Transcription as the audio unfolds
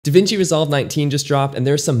Davinci Resolve 19 just dropped and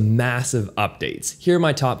there's some massive updates. Here are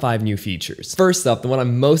my top 5 new features. First up, the one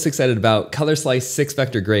I'm most excited about, color slice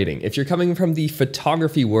 6-vector grading. If you're coming from the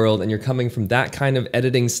photography world and you're coming from that kind of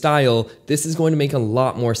editing style, this is going to make a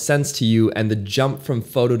lot more sense to you and the jump from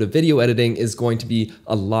photo to video editing is going to be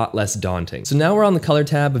a lot less daunting. So now we're on the color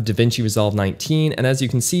tab of Davinci Resolve 19 and as you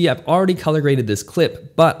can see, I've already color graded this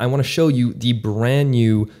clip, but I want to show you the brand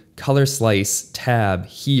new color slice tab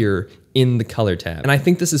here in the color tab. And I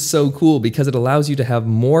think this is so cool because it allows you to have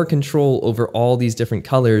more control over all these different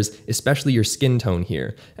colors, especially your skin tone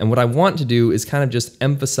here. And what I want to do is kind of just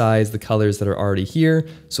emphasize the colors that are already here.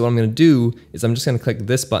 So what I'm gonna do is I'm just gonna click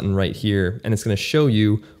this button right here and it's gonna show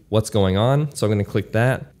you what's going on. So I'm gonna click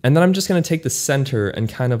that. And then I'm just gonna take the center and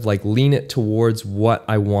kind of like lean it towards what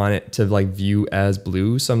I want it to like view as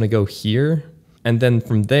blue. So I'm gonna go here. And then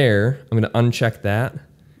from there, I'm gonna uncheck that.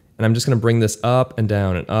 And I'm just gonna bring this up and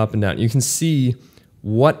down and up and down. You can see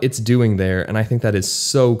what it's doing there, and I think that is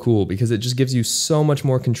so cool because it just gives you so much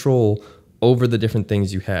more control over the different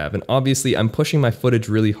things you have. And obviously I'm pushing my footage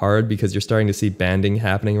really hard because you're starting to see banding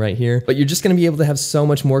happening right here, but you're just gonna be able to have so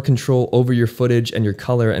much more control over your footage and your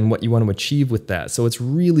color and what you want to achieve with that. So it's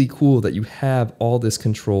really cool that you have all this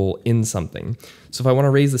control in something. So if I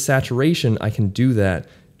wanna raise the saturation, I can do that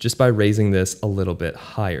just by raising this a little bit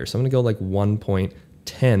higher. So I'm gonna go like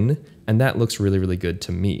 1.10, and that looks really, really good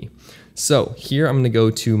to me. So here I'm gonna go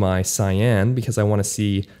to my cyan because I wanna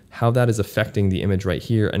see how that is affecting the image right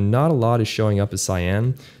here, and not a lot is showing up as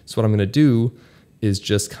cyan. So what I'm gonna do is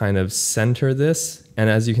just kind of center this, and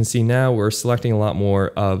as you can see now, we're selecting a lot more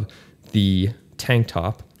of the tank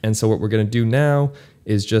top. And so what we're gonna do now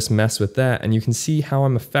is just mess with that, and you can see how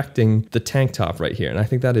I'm affecting the tank top right here. And I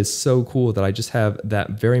think that is so cool that I just have that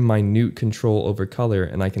very minute control over color,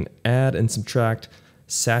 and I can add and subtract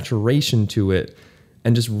saturation to it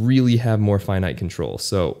and just really have more finite control.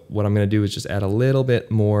 So what I'm gonna do is just add a little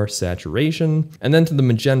bit more saturation, and then to the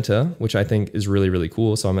magenta, which I think is really, really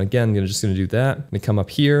cool. So I'm again just gonna do that. I'm gonna come up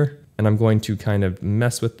here and I'm going to kind of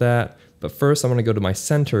mess with that. But first I wanna go to my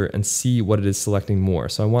center and see what it is selecting more.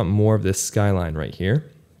 So I want more of this skyline right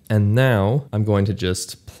here. And now I'm going to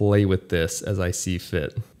just play with this as I see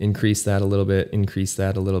fit. Increase that a little bit, increase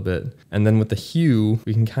that a little bit. And then with the hue,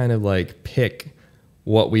 we can kind of like pick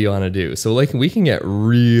what we want to do. So like we can get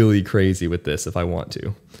really crazy with this if I want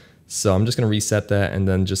to. So I'm just going to reset that and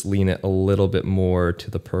then just lean it a little bit more to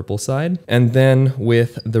the purple side. And then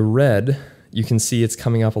with the red, you can see it's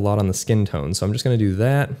coming up a lot on the skin tone. So I'm just going to do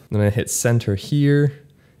that. Then I hit center here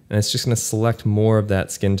and it's just going to select more of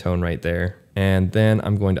that skin tone right there. And then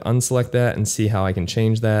I'm going to unselect that and see how I can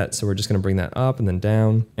change that. So we're just going to bring that up and then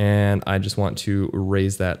down. And I just want to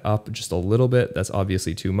raise that up just a little bit. That's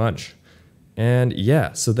obviously too much. And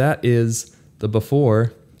yeah, so that is the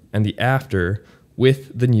before and the after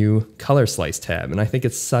with the new color slice tab. And I think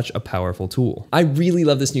it's such a powerful tool. I really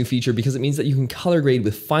love this new feature because it means that you can color grade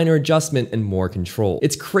with finer adjustment and more control.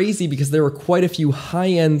 It's crazy because there were quite a few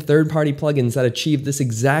high-end third-party plugins that achieved this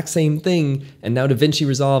exact same thing. And now Davinci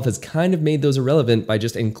Resolve has kind of made those irrelevant by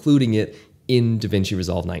just including it in Davinci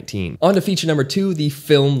Resolve 19. On to feature number 2, the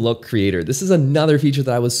film look creator. This is another feature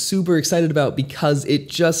that I was super excited about because it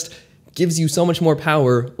just gives you so much more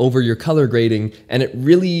power over your color grading, and it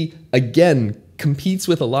really, again, competes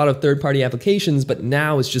with a lot of third-party applications, but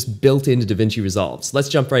now it's just built into Davinci Resolve. So let's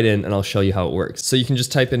jump right in and I'll show you how it works. So you can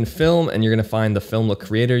just type in film and you're gonna find the film look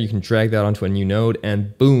creator. You can drag that onto a new node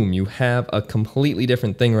and boom, you have a completely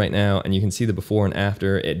different thing right now, and you can see the before and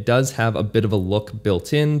after. It does have a bit of a look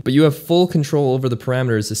built in, but you have full control over the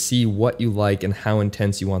parameters to see what you like and how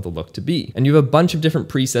intense you want the look to be. And you have a bunch of different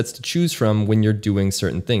presets to choose from when you're doing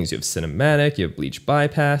certain things. You have cinematic, you have bleach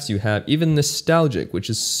bypass, you have even nostalgic, which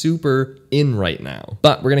is super in right now.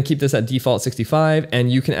 But we're gonna keep this at default 65, and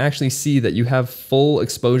you can actually see that you have full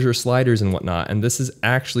exposure sliders and whatnot, and this is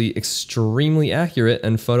actually extremely accurate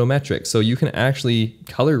and photometric, so you can actually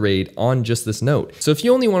color grade on just this node. So if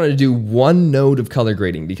you only wanted to do one node of color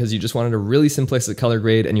grading because you just wanted a really simplistic color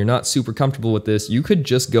grade and you're not super comfortable with this, you could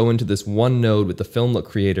just go into this one node with the film look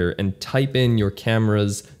creator and type in your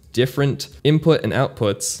camera's different input and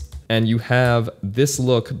outputs, and you have this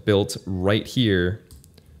look built right here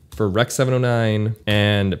for Rec 709,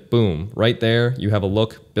 and boom, right there, you have a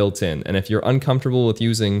look built in. And if you're uncomfortable with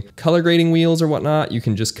using color grading wheels or whatnot, you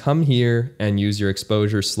can just come here and use your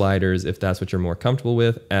exposure sliders if that's what you're more comfortable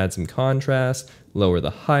with, add some contrast, lower the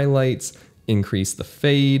highlights, increase the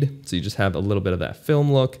fade, so you just have a little bit of that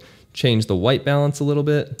film look, change the white balance a little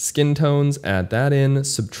bit, skin tones, add that in,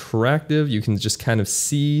 subtractive, you can just kind of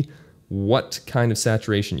see what kind of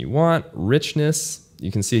saturation you want, richness,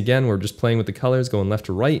 You can see again, we're just playing with the colors going left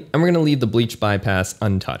to right. And we're gonna leave the bleach bypass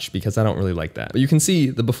untouched because I don't really like that. But you can see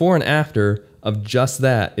the before and after of just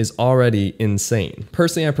that is already insane.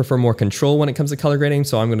 Personally, I prefer more control when it comes to color grading,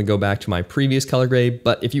 so I'm gonna go back to my previous color grade,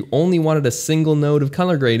 but if you only wanted a single node of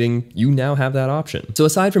color grading, you now have that option. So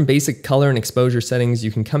aside from basic color and exposure settings,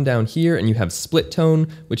 you can come down here and you have split tone,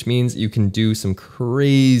 which means you can do some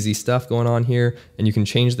crazy stuff going on here, and you can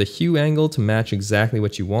change the hue angle to match exactly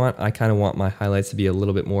what you want. I kind of want my highlights to be a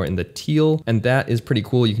little bit more in the teal, and that is pretty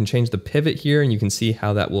cool. You can change the pivot here and you can see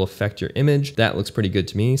how that will affect your image. That looks pretty good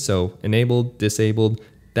to me, so enabled, disabled,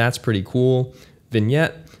 that's pretty cool.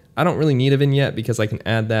 Vignette, I don't really need a vignette because I can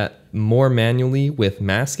add that more manually with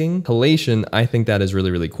masking. Halation, I think that is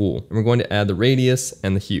really, really cool. And we're going to add the radius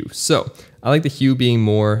and the hue. So I like the hue being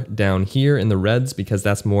more down here in the reds because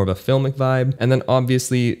that's more of a filmic vibe. And then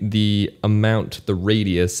obviously the amount, the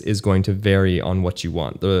radius is going to vary on what you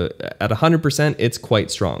want. At 100%, it's quite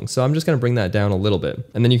strong. So I'm just gonna bring that down a little bit.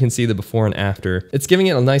 And then you can see the before and after. It's giving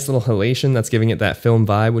it a nice little halation that's giving it that film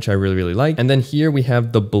vibe, which I really, really like. And then here we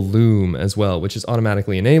have the bloom as well, which is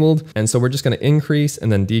automatically enabled. And so we're just gonna increase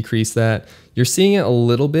and then decrease that. You're seeing it a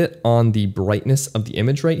little bit on the brightness of the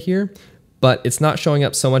image right here, but it's not showing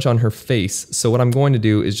up so much on her face. So what I'm going to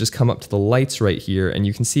do is just come up to the lights right here and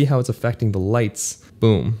you can see how it's affecting the lights.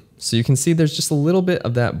 Boom. So you can see there's just a little bit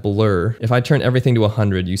of that blur. If I turn everything to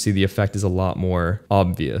 100, you see the effect is a lot more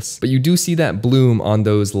obvious. But you do see that bloom on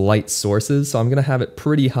those light sources. So I'm gonna have it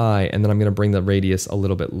pretty high and then I'm gonna bring the radius a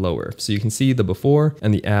little bit lower. So you can see the before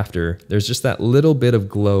and the after. There's just that little bit of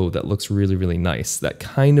glow that looks really, really nice. That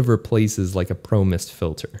kind of replaces like a pro mist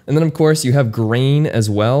filter. And then of course you have grain as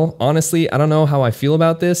well. Honestly, I don't know how I feel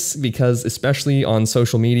about this because especially on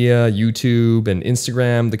social media, YouTube and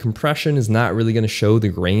Instagram, the compression is not really gonna show the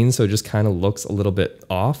grain. So it just kind of looks a little bit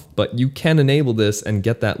off, but you can enable this and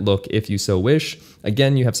get that look if you so wish.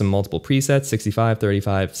 Again, you have some multiple presets, 65,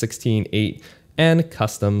 35, 16, 8, and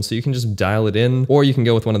custom, so you can just dial it in, or you can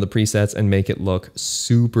go with one of the presets and make it look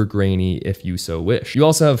super grainy if you so wish. You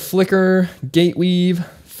also have flicker, gate weave,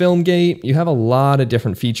 film gate. You have a lot of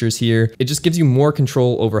different features here. It just gives you more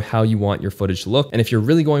control over how you want your footage to look. And if you're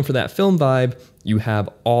really going for that film vibe, you have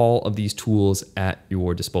all of these tools at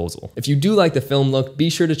your disposal. If you do like the film look, be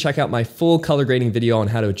sure to check out my full color grading video on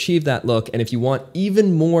how to achieve that look. And if you want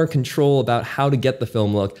even more control about how to get the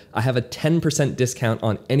film look, I have a 10% discount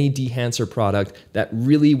on any Dehancer product that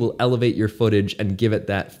really will elevate your footage and give it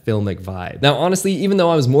that filmic vibe. Now, honestly, even though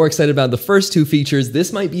I was more excited about the first two features,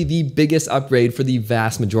 this might be the biggest upgrade for the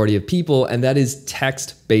vast majority of people, and that is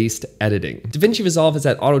text-based editing. Davinci Resolve has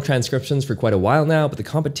had auto transcriptions for quite a while now, but the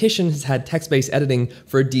competition has had text-based editing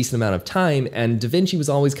for a decent amount of time, and Davinci was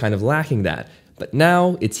always kind of lacking that. But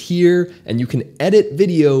now it's here, and you can edit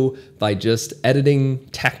video by just editing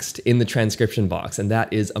text in the transcription box, and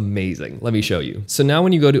that is amazing. Let me show you. So now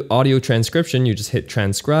when you go to audio transcription, you just hit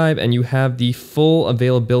transcribe, and you have the full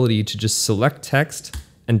availability to just select text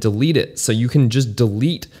and delete it. So you can just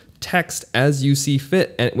delete text as you see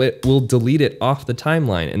fit, and it will delete it off the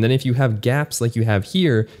timeline. And then if you have gaps like you have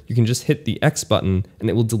here, you can just hit the X button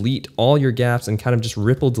and it will delete all your gaps and kind of just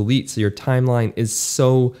ripple delete, so your timeline is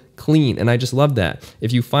so clean. And I just love that.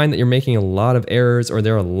 If you find that you're making a lot of errors or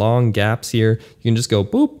there are long gaps here, you can just go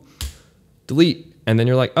boop, delete, and then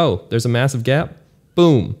you're like, oh, there's a massive gap,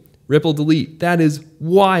 boom, ripple delete. That is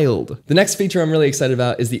wild. The next feature I'm really excited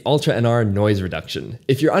about is the Ultra NR noise reduction.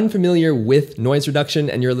 If you're unfamiliar with noise reduction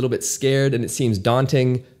and you're a little bit scared and it seems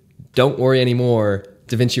daunting, don't worry anymore.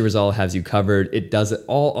 Davinci Resolve has you covered. It does it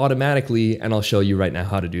all automatically, and I'll show you right now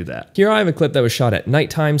how to do that. Here I have a clip that was shot at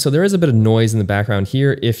nighttime, so there is a bit of noise in the background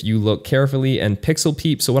here if you look carefully and pixel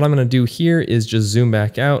peep. So what I'm gonna do here is just zoom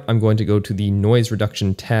back out. I'm going to go to the noise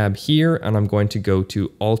reduction tab here, and I'm going to go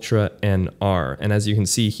to Ultra NR. And as you can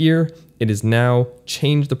see here, it is now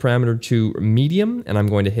changed the parameter to medium, and I'm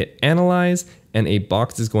going to hit analyze, and a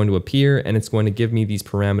box is going to appear, and it's going to give me these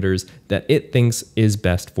parameters that it thinks is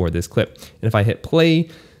best for this clip. And if I hit play,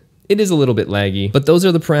 it is a little bit laggy, but those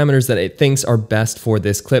are the parameters that it thinks are best for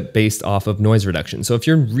this clip based off of noise reduction. So if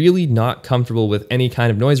you're really not comfortable with any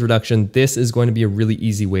kind of noise reduction, this is going to be a really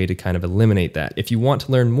easy way to kind of eliminate that. If you want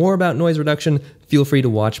to learn more about noise reduction, feel free to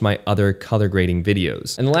watch my other color grading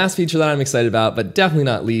videos. And the last feature that I'm excited about, but definitely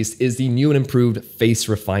not least, is the new and improved face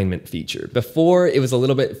refinement feature. Before, it was a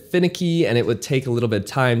little bit finicky and it would take a little bit of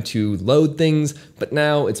time to load things, but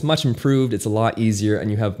now it's much improved, it's a lot easier,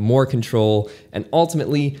 and you have more control, and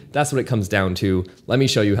ultimately, that's what it comes down to. Let me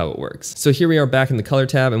show you how it works. So here we are back in the color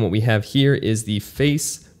tab, and what we have here is the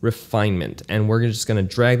face refinement, and we're just gonna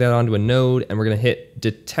drag that onto a node, and we're gonna hit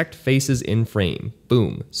detect faces in frame.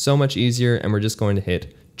 Boom, so much easier, and we're just going to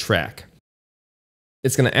hit track.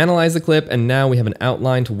 It's going to analyze the clip, and now we have an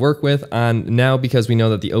outline to work with. Now, because we know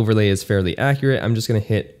that the overlay is fairly accurate, I'm just going to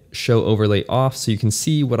hit show overlay off so you can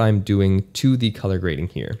see what I'm doing to the color grading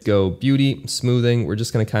here. Go beauty, smoothing. We're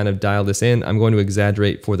just going to kind of dial this in. I'm going to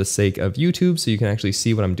exaggerate for the sake of YouTube so you can actually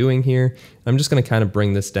see what I'm doing here. I'm just going to kind of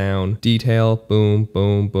bring this down. Detail, boom,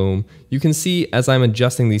 boom, boom. You can see as I'm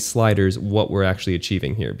adjusting these sliders what we're actually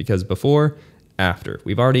achieving here, because before, after.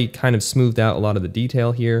 We've already kind of smoothed out a lot of the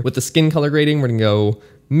detail here. With the skin color grading, we're going to go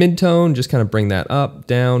mid-tone, just kind of bring that up,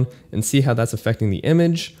 down, and see how that's affecting the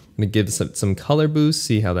image. I'm going to give some color boost,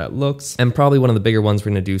 see how that looks. And probably one of the bigger ones,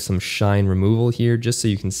 we're going to do some shine removal here, just so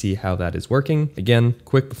you can see how that is working. Again,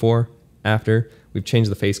 quick before, after. We've changed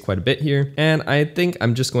the face quite a bit here. And I think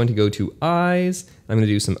I'm just going to go to eyes. I'm going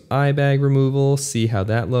to do some eye bag removal, see how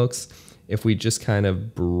that looks. If we just kind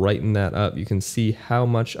of brighten that up, you can see how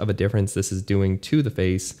much of a difference this is doing to the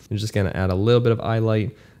face. I'm just going to add a little bit of eye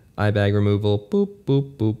light, eye bag removal, boop,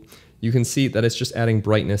 boop, boop. You can see that it's just adding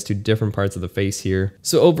brightness to different parts of the face here.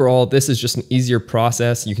 So overall, this is just an easier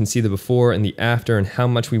process. You can see the before and the after and how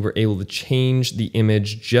much we were able to change the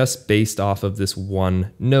image just based off of this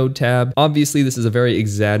one node tab. Obviously, this is a very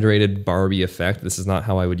exaggerated Barbie effect. This is not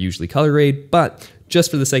how I would usually color grade, but just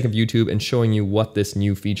for the sake of YouTube and showing you what this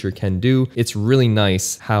new feature can do, it's really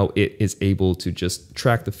nice how it is able to just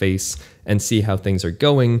track the face and see how things are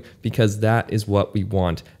going, because that is what we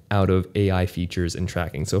want out of AI features and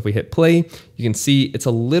tracking. So if we hit play, you can see it's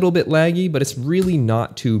a little bit laggy, but it's really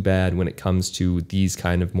not too bad when it comes to these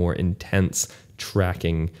kind of more intense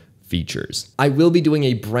tracking features. I will be doing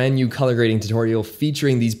a brand new color grading tutorial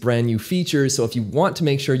featuring these brand new features, so if you want to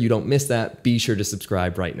make sure you don't miss that, be sure to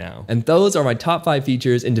subscribe right now. And those are my top 5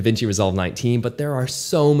 features in Davinci Resolve 19, but there are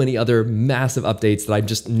so many other massive updates that I'm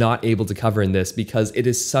just not able to cover in this because it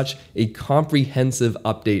is such a comprehensive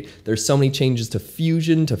update. There's so many changes to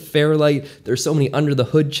Fusion, to Fairlight, there's so many under the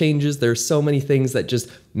hood changes, there's so many things that just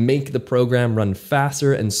make the program run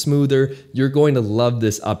faster and smoother. You're going to love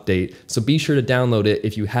this update, so be sure to download it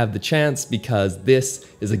if you have the chance, because this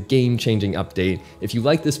is a game-changing update. If you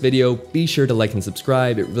like this video, be sure to like and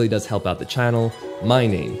subscribe. It really does help out the channel. My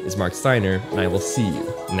name is Mark Steiner, and I will see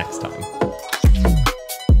you next time.